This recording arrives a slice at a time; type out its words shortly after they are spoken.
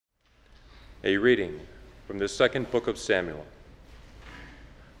A reading from the second book of Samuel.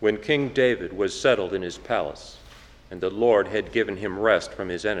 When King David was settled in his palace, and the Lord had given him rest from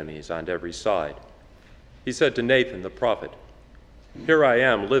his enemies on every side, he said to Nathan the prophet, "Here I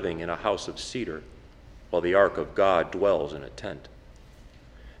am living in a house of cedar, while the ark of God dwells in a tent."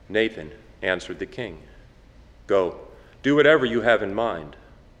 Nathan answered the king, "Go, do whatever you have in mind,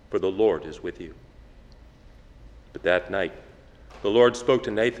 for the Lord is with you." But that night the Lord spoke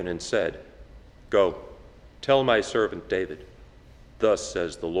to Nathan and said, "Go, tell my servant David, thus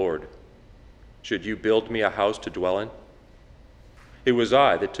says the Lord, should you build me a house to dwell in? It was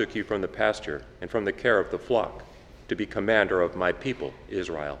I that took you from the pasture and from the care of the flock to be commander of my people,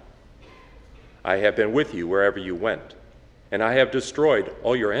 Israel. I have been with you wherever you went, and I have destroyed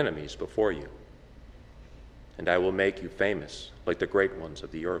all your enemies before you. And I will make you famous like the great ones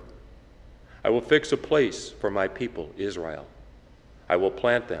of the earth. I will fix a place for my people, Israel. I will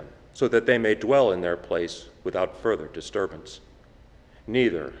plant them so that they may dwell in their place without further disturbance.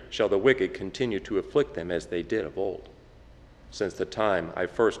 Neither shall the wicked continue to afflict them as they did of old, since the time I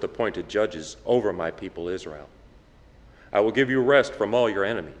first appointed judges over my people Israel. I will give you rest from all your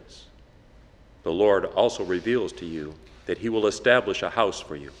enemies. The Lord also reveals to you that he will establish a house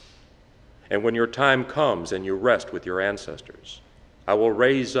for you. And when your time comes and you rest with your ancestors, I will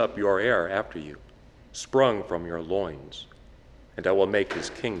raise up your heir after you, sprung from your loins, and I will make his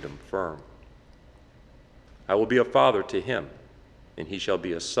kingdom firm. I will be a father to him, and he shall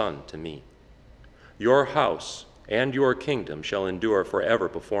be a son to me. Your house and your kingdom shall endure forever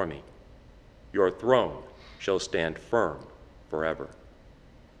before me. Your throne shall stand firm forever."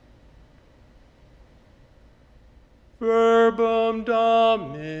 Verbum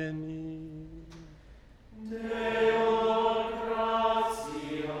Domini. Deo gratias.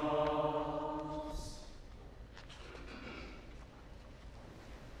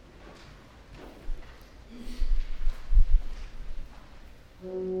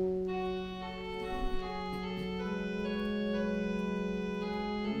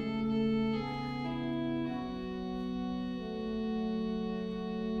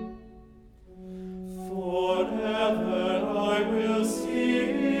 Forever I will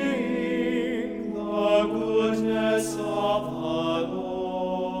sing the goodness of the Lord.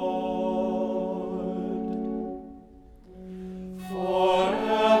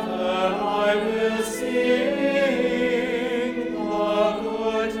 Forever I will sing the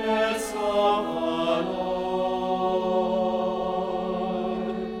goodness of the Lord.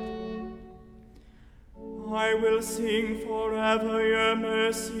 I will sing forever your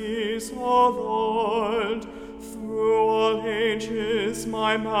mercies, O Lord. Through all ages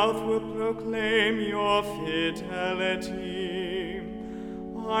my mouth will proclaim your fidelity.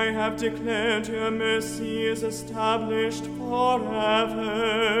 I have declared your mercy is established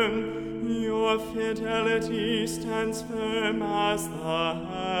forever. Your fidelity stands firm as the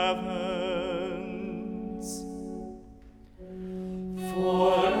heavens.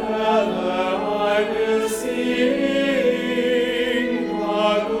 Forever I will sing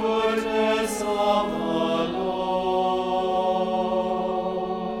the goodness of the Lord.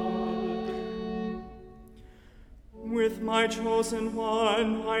 With my chosen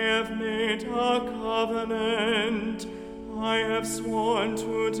one I have made a covenant. I have sworn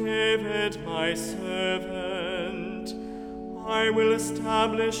to David my servant. I will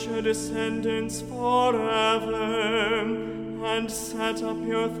establish your descendants forever and set up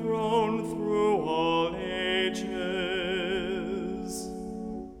your throne through all ages.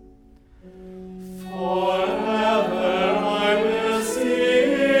 Forever I will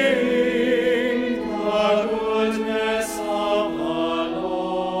sing the goodness of the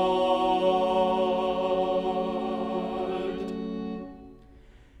Lord.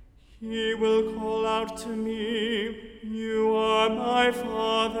 He will call out to me, "You are my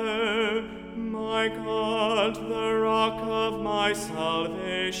Father, my God, the rock of my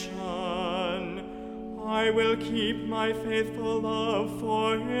salvation." I will keep my faithful love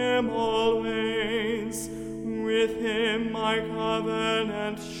for him always. With him my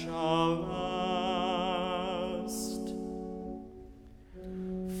covenant shall last.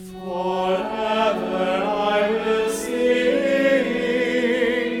 Forever I will sing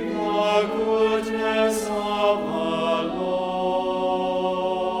the goodness of the Lord.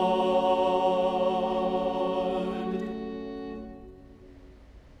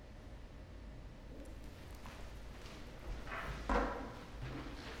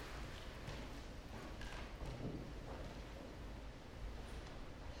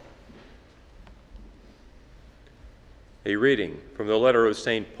 A reading from the letter of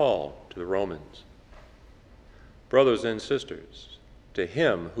St. Paul to the Romans. Brothers and sisters, to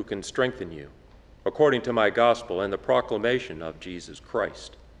him who can strengthen you, according to my gospel and the proclamation of Jesus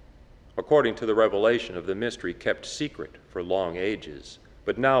Christ, according to the revelation of the mystery kept secret for long ages,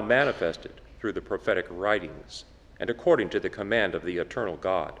 but now manifested through the prophetic writings, and according to the command of the eternal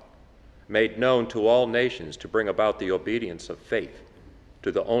God, made known to all nations to bring about the obedience of faith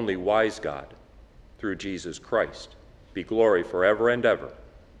to the only wise God, through Jesus Christ, be glory forever and ever.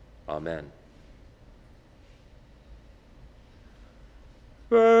 Amen.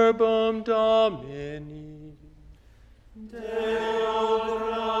 Verbum Domini. Deo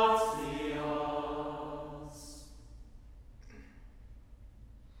gratias.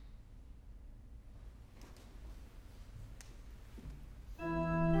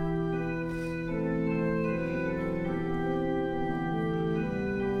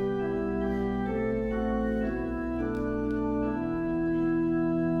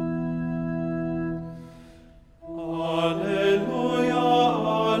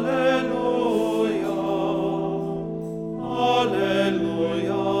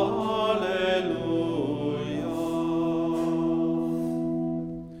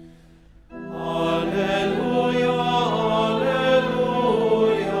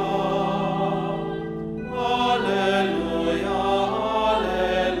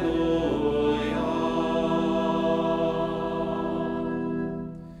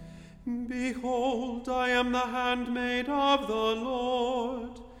 Behold, I am the handmaid of the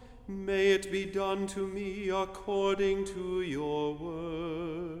Lord. May it be done to me according to your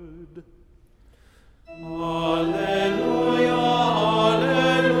word. Alleluia,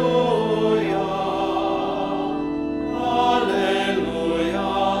 alleluia, alleluia,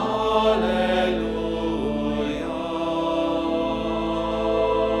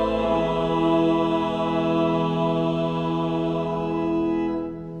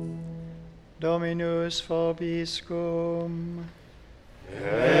 Dominus vobiscum.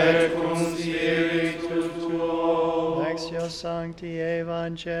 Et cum spiritu tuo. Lectio Sancti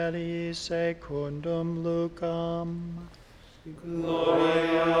Evangelii secundum Lucam.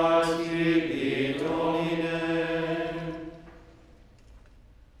 Gloria tibi, Domine.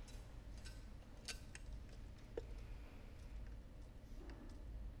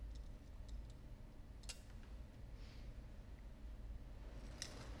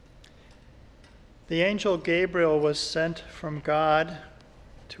 The angel Gabriel was sent from God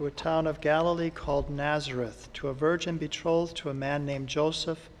to a town of Galilee called Nazareth, to a virgin betrothed to a man named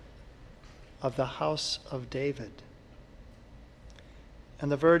Joseph of the house of David.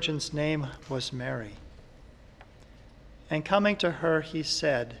 And the virgin's name was Mary. And coming to her, he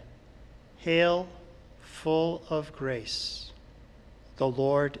said, "Hail, full of grace, the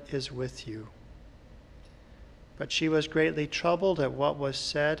Lord is with you." But she was greatly troubled at what was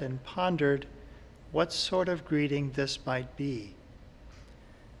said and pondered what sort of greeting this might be.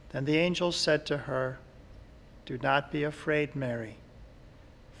 Then the angel said to her, "Do not be afraid, Mary,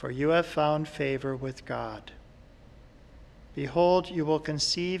 for you have found favor with God. Behold, you will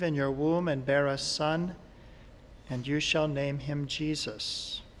conceive in your womb and bear a son, and you shall name him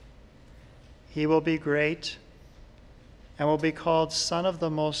Jesus. He will be great and will be called Son of the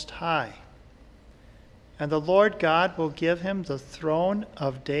Most High. And the Lord God will give him the throne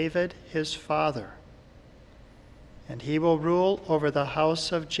of David his father. And he will rule over the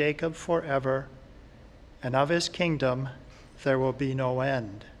house of Jacob forever, and of his kingdom there will be no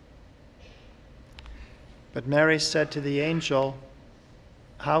end." But Mary said to the angel,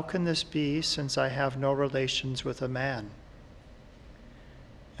 "How can this be, since I have no relations with a man?"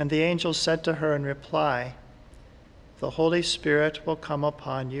 And the angel said to her in reply, "The Holy Spirit will come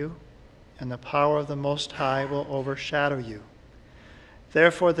upon you, and the power of the Most High will overshadow you.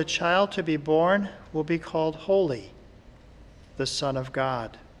 Therefore the child to be born will be called Holy, the Son of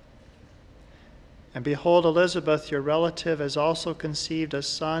God. And behold, Elizabeth, your relative, has also conceived a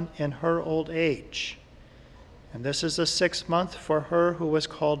son in her old age. And this is the 6th month for her who was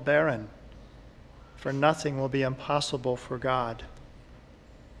called barren, for nothing will be impossible for God."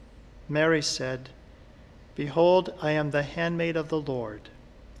 Mary said, "Behold, I am the handmaid of the Lord.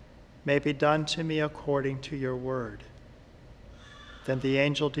 May it be done to me according to your word." Then the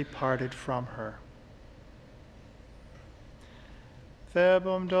angel departed from her.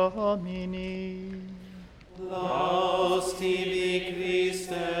 Verbum Domini. Laus tibi, Christe.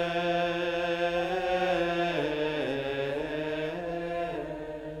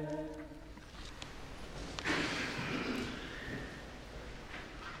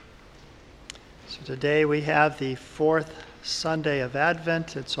 So today we have the 4th Sunday of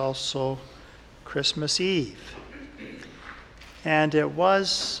Advent. It's also Christmas Eve. And it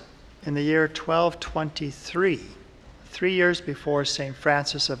was in the year 1223 3 years before St.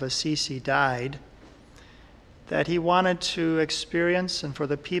 Francis of Assisi died, that he wanted to experience, and for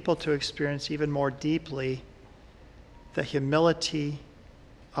the people to experience even more deeply, the humility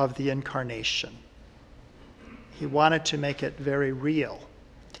of the Incarnation. He wanted to make it very real,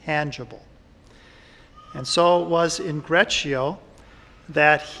 tangible. And so it was in Greccio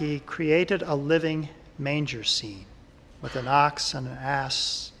that he created a living manger scene with an ox and an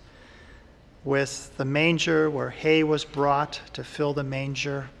ass, with the manger where hay was brought to fill the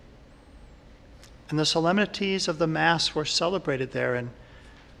manger. And the solemnities of the Mass were celebrated there, and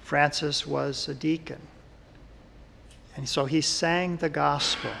Francis was a deacon. And so he sang the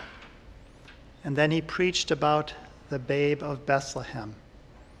gospel, and then he preached about the babe of Bethlehem.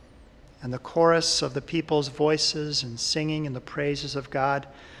 And the chorus of the people's voices and singing in the praises of God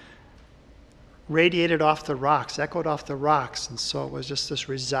radiated off the rocks, echoed off the rocks. And so it was just this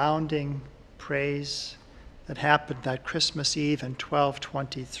resounding praise that happened that Christmas Eve in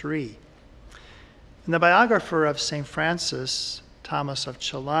 1223. And the biographer of St. Francis, Thomas of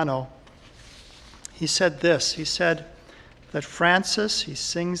Celano, he said this. He said that Francis, he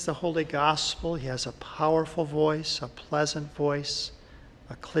sings the Holy Gospel. He has a powerful voice, a pleasant voice,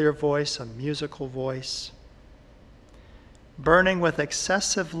 a clear voice, a musical voice. Burning with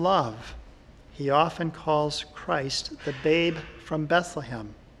excessive love, he often calls Christ the babe from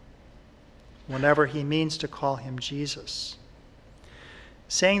Bethlehem, whenever he means to call him Jesus.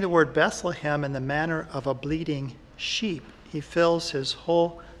 Saying the word Bethlehem in the manner of a bleating sheep, he fills his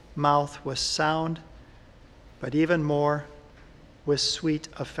whole mouth with sound, but even more with sweet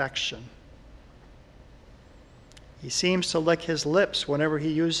affection. He seems to lick his lips whenever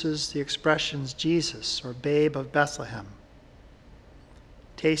he uses the expressions Jesus or babe of Bethlehem,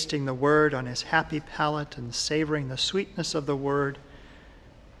 tasting the word on his happy palate and savoring the sweetness of the word.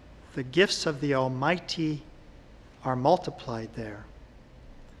 The gifts of the Almighty are multiplied there.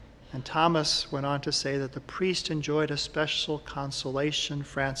 And Thomas went on to say that the priest enjoyed a special consolation.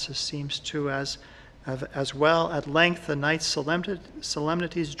 Francis seems to as well. At length the night's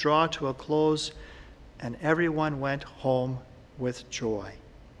solemnities draw to a close, and everyone went home with joy.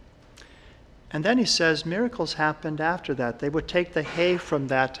 And then he says miracles happened after that. They would take the hay from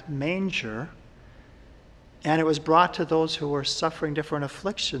that manger, and it was brought to those who were suffering different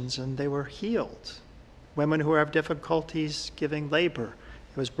afflictions, and they were healed. Women who have difficulties giving labor,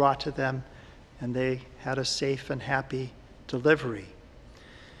 it was brought to them, and they had a safe and happy delivery.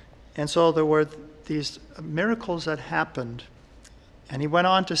 And so there were these miracles that happened. And he went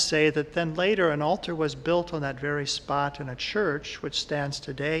on to say that then later an altar was built on that very spot in a church, which stands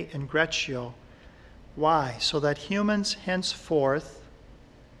today in Greccio. Why? So that humans henceforth,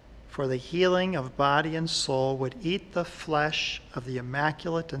 for the healing of body and soul, would eat the flesh of the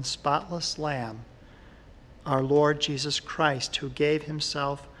immaculate and spotless Lamb, our Lord Jesus Christ, who gave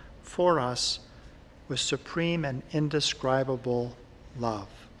himself for us with supreme and indescribable love.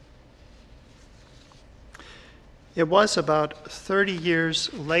 It was about 30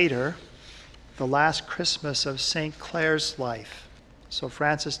 years later, the last Christmas of St. Clare's life. So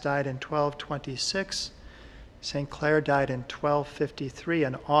Francis died in 1226. St. Clare died in 1253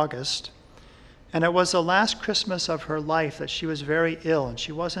 in August. And it was the last Christmas of her life that she was very ill, and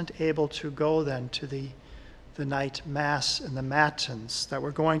she wasn't able to go then to the night mass and the matins that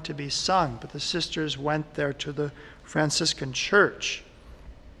were going to be sung, but the sisters went there to the Franciscan church.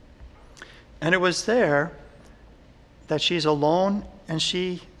 And it was there that she's alone, and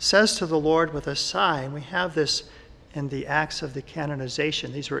she says to the Lord with a sigh, and we have this in the Acts of the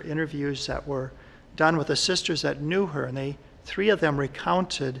Canonization. These were interviews that were done with the sisters that knew her, and three of them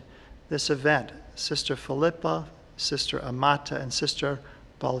recounted this event. Sister Philippa, Sister Amata, and Sister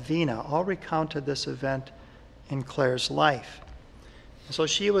Balvina all recounted this event in Clare's life. And so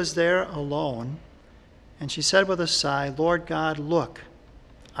she was there alone, and she said with a sigh, Lord God, look,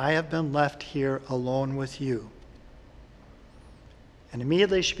 I have been left here alone with you. And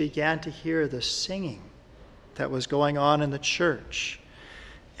immediately she began to hear the singing that was going on in the church.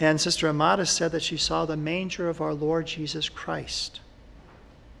 And Sister Amata said that she saw the manger of our Lord Jesus Christ.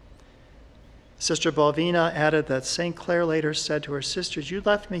 Sister Balvina added that St. Clare later said to her sisters, you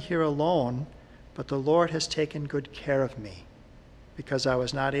left me here alone, but the Lord has taken good care of me because I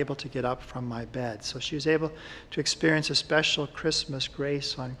was not able to get up from my bed. So she was able to experience a special Christmas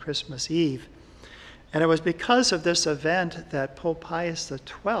grace on Christmas Eve. And it was because of this event that Pope Pius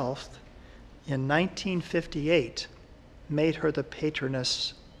XII, in 1958, made her the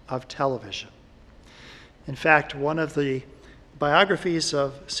patroness of television. In fact, one of the biographies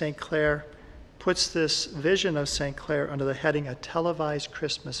of St. Clare puts this vision of St. Clare under the heading, A Televised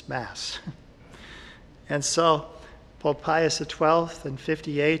Christmas Mass. And so Pope Pius XII in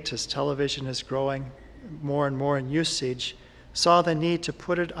 58, as television is growing more and more in usage, saw the need to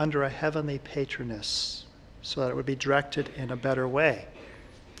put it under a heavenly patroness so that it would be directed in a better way.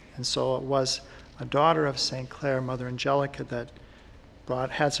 And so it was a daughter of St. Clare, Mother Angelica, that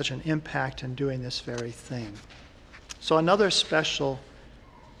had such an impact in doing this very thing. So another special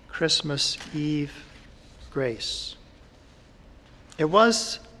Christmas Eve grace. It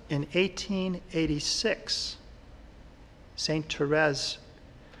was in 1886, St. Therese.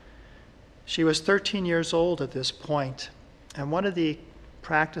 She was 13 years old at this point, and one of the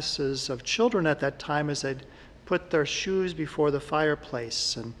practices of children at that time is they'd put their shoes before the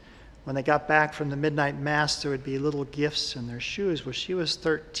fireplace, and when they got back from the midnight mass, there would be little gifts in their shoes. Well, she was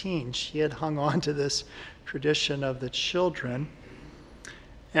 13. She had hung on to this tradition of the children.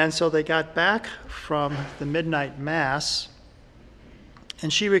 And so they got back from the midnight mass,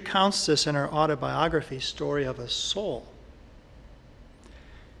 and she recounts this in her autobiography, Story of a Soul.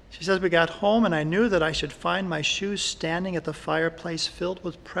 She says, "We got home, and I knew that I should find my shoes standing at the fireplace filled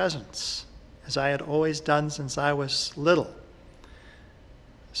with presents, as I had always done since I was little.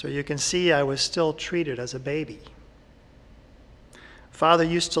 So you can see I was still treated as a baby. Father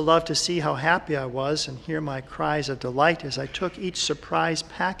used to love to see how happy I was and hear my cries of delight as I took each surprise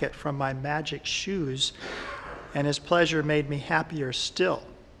packet from my magic shoes, and his pleasure made me happier still.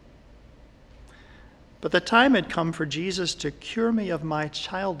 But the time had come for Jesus to cure me of my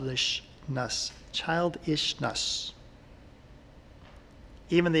childishness.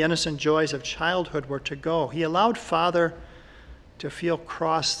 Even the innocent joys of childhood were to go. He allowed Father to feel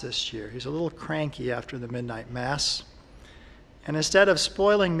cross this year. He's a little cranky after the midnight mass. And instead of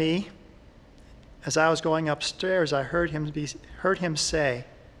spoiling me, as I was going upstairs, I heard him say,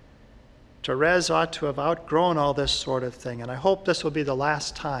 'Therese ought to have outgrown all this sort of thing, and I hope this will be the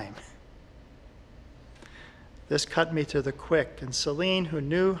last time.' This cut me to the quick, and Celine, who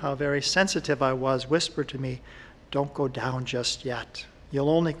knew how very sensitive I was, whispered to me, 'Don't go down just yet. You'll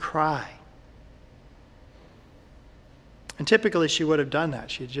only cry.' And typically she would have done that.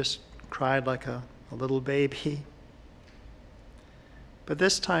 She just cried like a little baby. But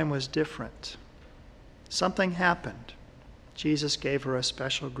this time was different. Something happened. Jesus gave her a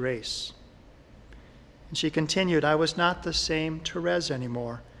special grace. And she continued, 'I was not the same Therese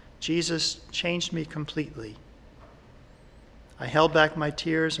anymore. Jesus changed me completely.' I held back my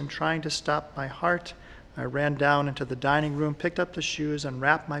tears, and trying to stop my heart, I ran down into the dining room, picked up the shoes, and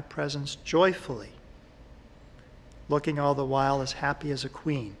wrapped my presents joyfully, looking all the while as happy as a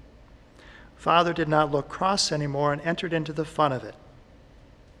queen. Father did not look cross anymore and entered into the fun of it.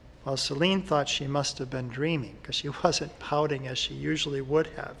 While Celine thought she must have been dreaming, because she wasn't pouting as she usually would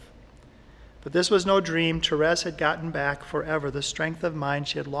have. But this was no dream. Therese had gotten back forever the strength of mind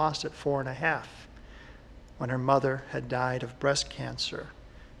she had lost at 4.5, when her mother had died of breast cancer.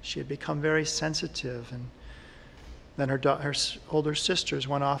 She had become very sensitive, and then her older sisters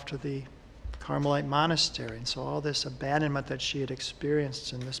went off to the Carmelite monastery, and so all this abandonment that she had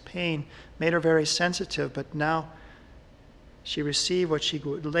experienced and this pain made her very sensitive, but now she received what she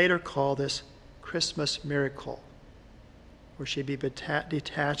would later call this Christmas miracle, where she'd be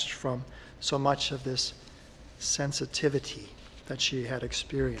detached from so much of this sensitivity that she had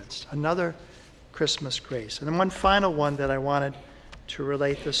experienced. Another Christmas grace. And then one final one that I wanted to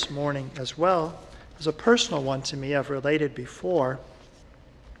relate this morning as well is a personal one to me. I've related before,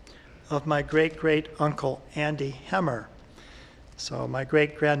 of my great-great-uncle Andy Hemmer, so my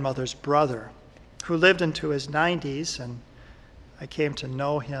great-grandmother's brother, who lived into his 90s, and I came to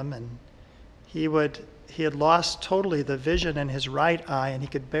know him, and he had lost totally the vision in his right eye, and he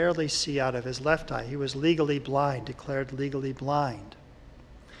could barely see out of his left eye. He was legally blind, declared legally blind.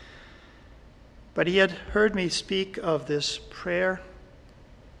 But he had heard me speak of this prayer,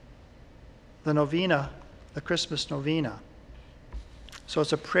 the novena, the Christmas novena. So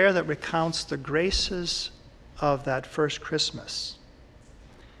it's a prayer that recounts the graces of that first Christmas.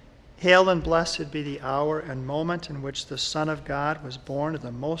 Hail and blessed be the hour and moment in which the Son of God was born of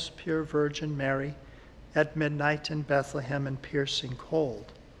the most pure Virgin Mary at midnight in Bethlehem in piercing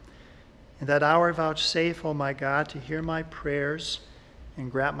cold. In that hour vouchsafe, O my God, to hear my prayers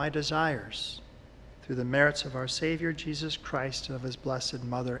and grant my desires, through the merits of our Savior Jesus Christ and of his blessed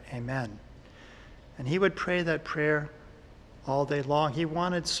Mother. Amen. And he would pray that prayer all day long. He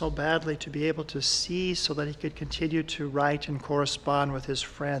wanted so badly to be able to see so that he could continue to write and correspond with his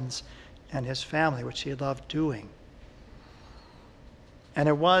friends and his family, which he loved doing. And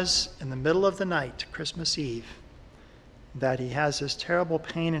it was in the middle of the night, Christmas Eve, that he has this terrible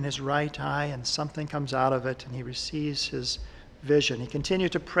pain in his right eye, and something comes out of it, and he receives his vision. He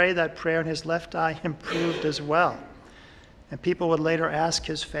continued to pray that prayer, and his left eye improved as well. And people would later ask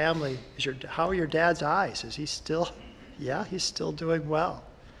his family, how are your dad's eyes? Is he still? Yeah, he's still doing well.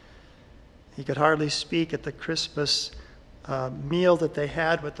 He could hardly speak at the Christmas meal that they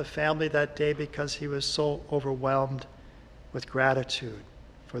had with the family that day because he was so overwhelmed with gratitude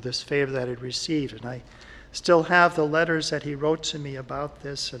for this favor that he'd received. And I still have the letters that he wrote to me about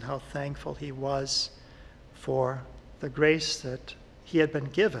this and how thankful he was for the grace that he had been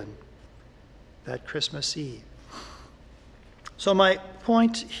given that Christmas Eve. So my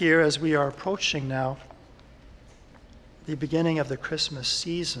point here, as we are approaching now the beginning of the Christmas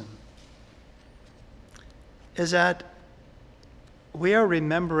season, is that we are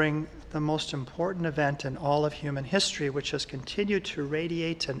remembering the most important event in all of human history, which has continued to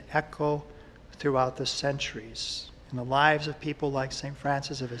radiate and echo throughout the centuries in the lives of people like St.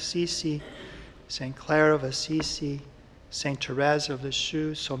 Francis of Assisi, St. Clare of Assisi, St. Therese of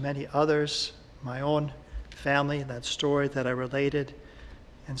Lisieux, so many others, my own family, that story that I related,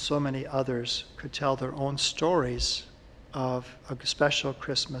 and so many others could tell their own stories of a special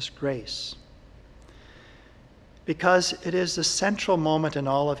Christmas grace. Because it is the central moment in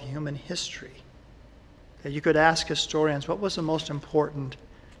all of human history. You could ask historians, what was the most important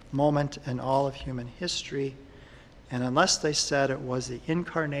moment in all of human history? And unless they said it was the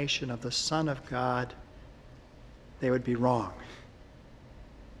incarnation of the Son of God, they would be wrong.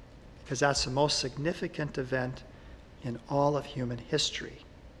 Because that's the most significant event in all of human history.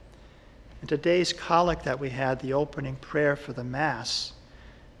 And today's collect that we had, the opening prayer for the Mass,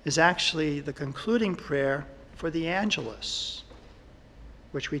 is actually the concluding prayer for the Angelus,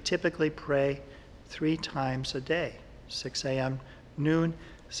 which we typically pray 3 times a day, 6 a.m., noon,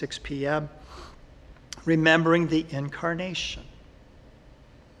 6 p.m., remembering the Incarnation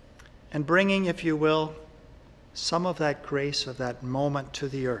and bringing, if you will, some of that grace of that moment to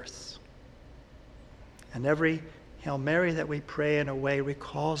the earth. And every Hail Mary that we pray in a way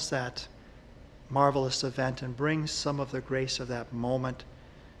recalls that marvelous event and brings some of the grace of that moment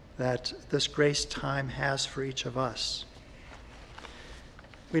that this grace time has for each of us.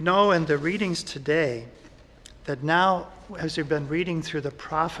 We know in the readings today that now, as we've been reading through the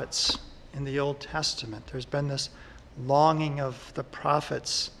prophets in the Old Testament, there's been this longing of the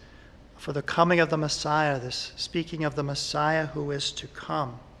prophets for the coming of the Messiah, this speaking of the Messiah who is to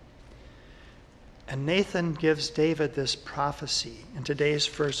come. And Nathan gives David this prophecy in today's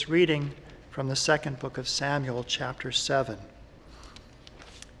first reading from the second book of Samuel, chapter 7.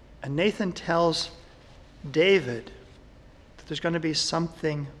 And Nathan tells David that there's going to be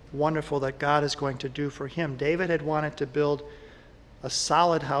something wonderful that God is going to do for him. David had wanted to build a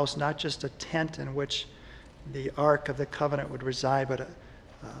solid house, not just a tent in which the Ark of the Covenant would reside, but a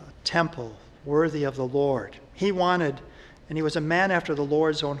temple worthy of the Lord. He wanted, and he was a man after the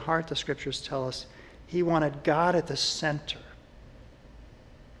Lord's own heart, the scriptures tell us, he wanted God at the center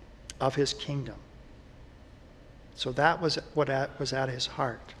of his kingdom. So that was what was at his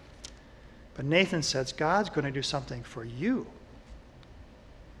heart. But Nathan says, God's going to do something for you.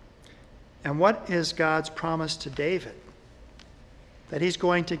 And what is God's promise to David? That he's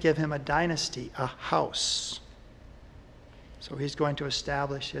going to give him a dynasty, a house. So he's going to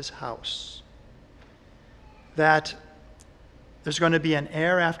establish his house. That there's going to be an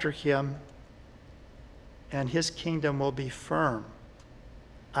heir after him, and his kingdom will be firm.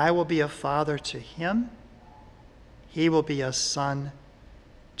 I will be a father to him. He will be a son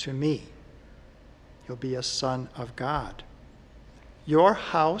to me. He'll be a son of God. Your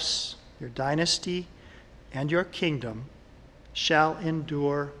house, your dynasty, and your kingdom shall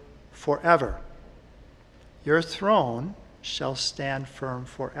endure forever. Your throne shall stand firm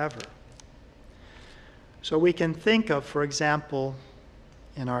forever. So we can think of, for example,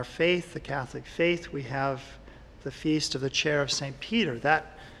 in our faith, the Catholic faith, we have the feast of the chair of St. Peter.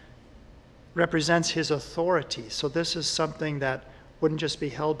 That represents his authority. So this is something that wouldn't just be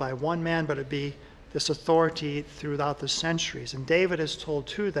held by one man, but it'd be this authority throughout the centuries. And David is told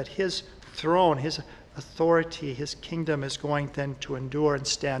too that his throne, his authority, his kingdom is going then to endure and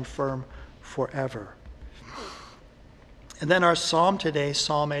stand firm forever. And then our psalm today,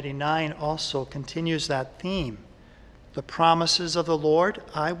 Psalm 89, also continues that theme. The promises of the Lord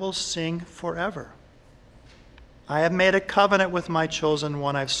I will sing forever. I have made a covenant with my chosen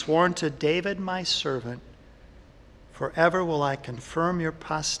one. I've sworn to David my servant. Forever will I confirm your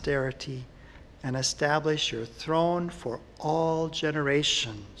posterity and establish your throne for all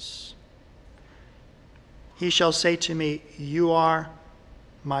generations. He shall say to me, you are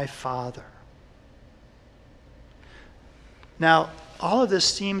my Father. Now, all of this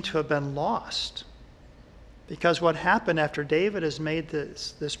seemed to have been lost, because what happened after David has made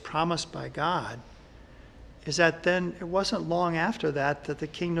this promise by God is that then it wasn't long after that that the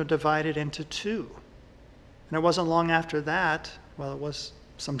kingdom divided into two. And it wasn't long after that, well, it was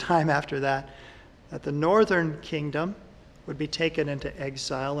some time after that, that the northern kingdom would be taken into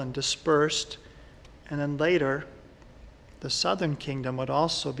exile and dispersed. And then later, the southern kingdom would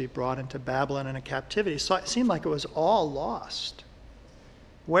also be brought into Babylon and into captivity. So it seemed like it was all lost.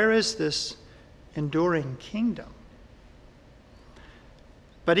 Where is this enduring kingdom?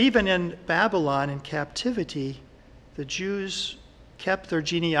 But even in Babylon, in captivity, the Jews kept their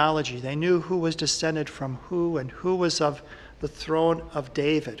genealogy. They knew who was descended from who and who was of the throne of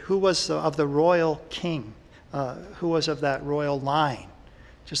David, who was of the royal king, who was of that royal line.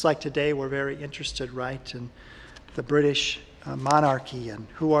 Just like today, we're very interested, right, in the British monarchy and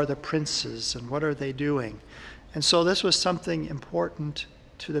who are the princes and what are they doing. And so this was something important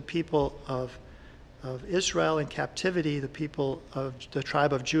to the people of Israel in captivity, the people of the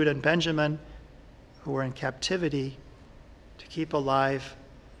tribe of Judah and Benjamin who were in captivity, to keep alive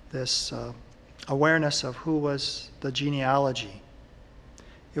this awareness of who was the genealogy.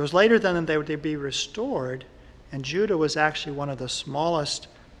 It was later then that they would be restored, and Judah was actually one of the smallest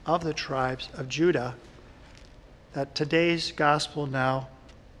of the tribes of Judah, that today's gospel now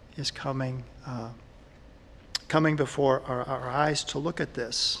is coming before our eyes to look at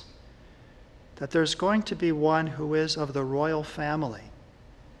this. That there's going to be one who is of the royal family,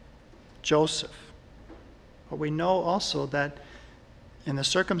 Joseph. But we know also that in the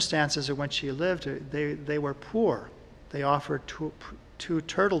circumstances in which he lived, they were poor. They offered two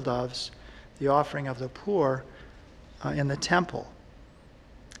turtle doves, the offering of the poor, in the temple.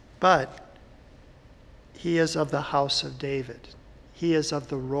 But he is of the house of David. He is of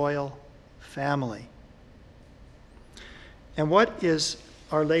the royal family. And what is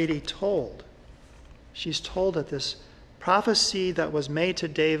Our Lady told? She's told that this prophecy that was made to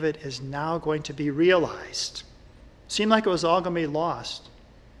David is now going to be realized. It seemed like it was all going to be lost.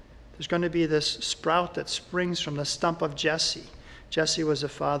 There's going to be this sprout that springs from the stump of Jesse. Jesse was the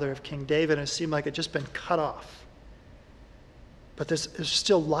father of King David, and it seemed like it had just been cut off. But there's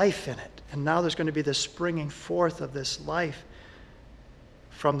still life in it. And now there's going to be this springing forth of this life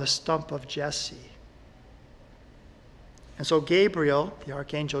from the stump of Jesse. And so Gabriel, the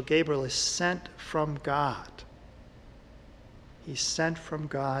archangel Gabriel, is sent from God. He's sent from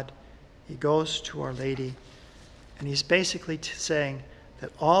God. He goes to Our Lady, and he's basically saying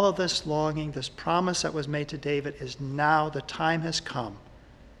that all of this longing, this promise that was made to David, is now, the time has come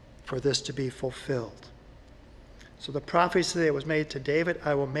for this to be fulfilled. So the prophecy that was made to David,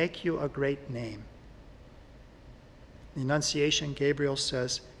 I will make you a great name. The Annunciation, Gabriel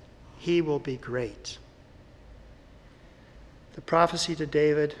says, he will be great. The prophecy to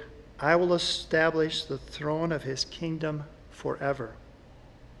David, I will establish the throne of his kingdom forever.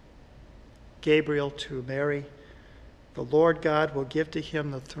 Gabriel to Mary, the Lord God will give to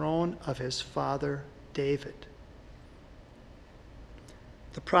him the throne of his father David.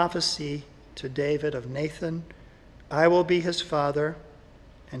 The prophecy to David of Nathan, I will be his father,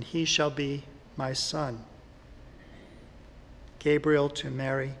 and he shall be my son. Gabriel to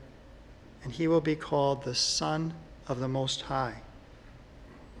Mary, and he will be called the Son of the Most High.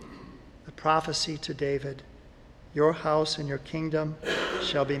 The prophecy to David, your house and your kingdom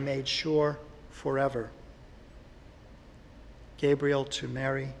shall be made sure forever. Gabriel to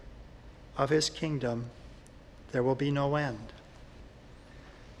Mary, of his kingdom there will be no end.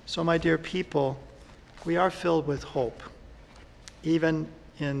 So, my dear people, we are filled with hope, even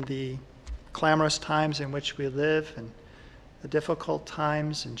in the clamorous times in which we live and the difficult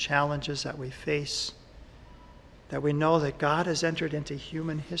times and challenges that we face, that we know that God has entered into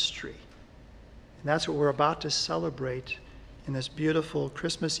human history. And that's what we're about to celebrate in this beautiful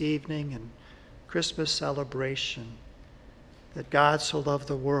Christmas evening and Christmas celebration, that God so loved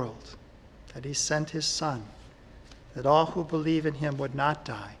the world, that he sent his Son, that all who believe in him would not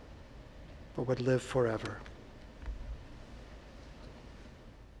die, but would live forever.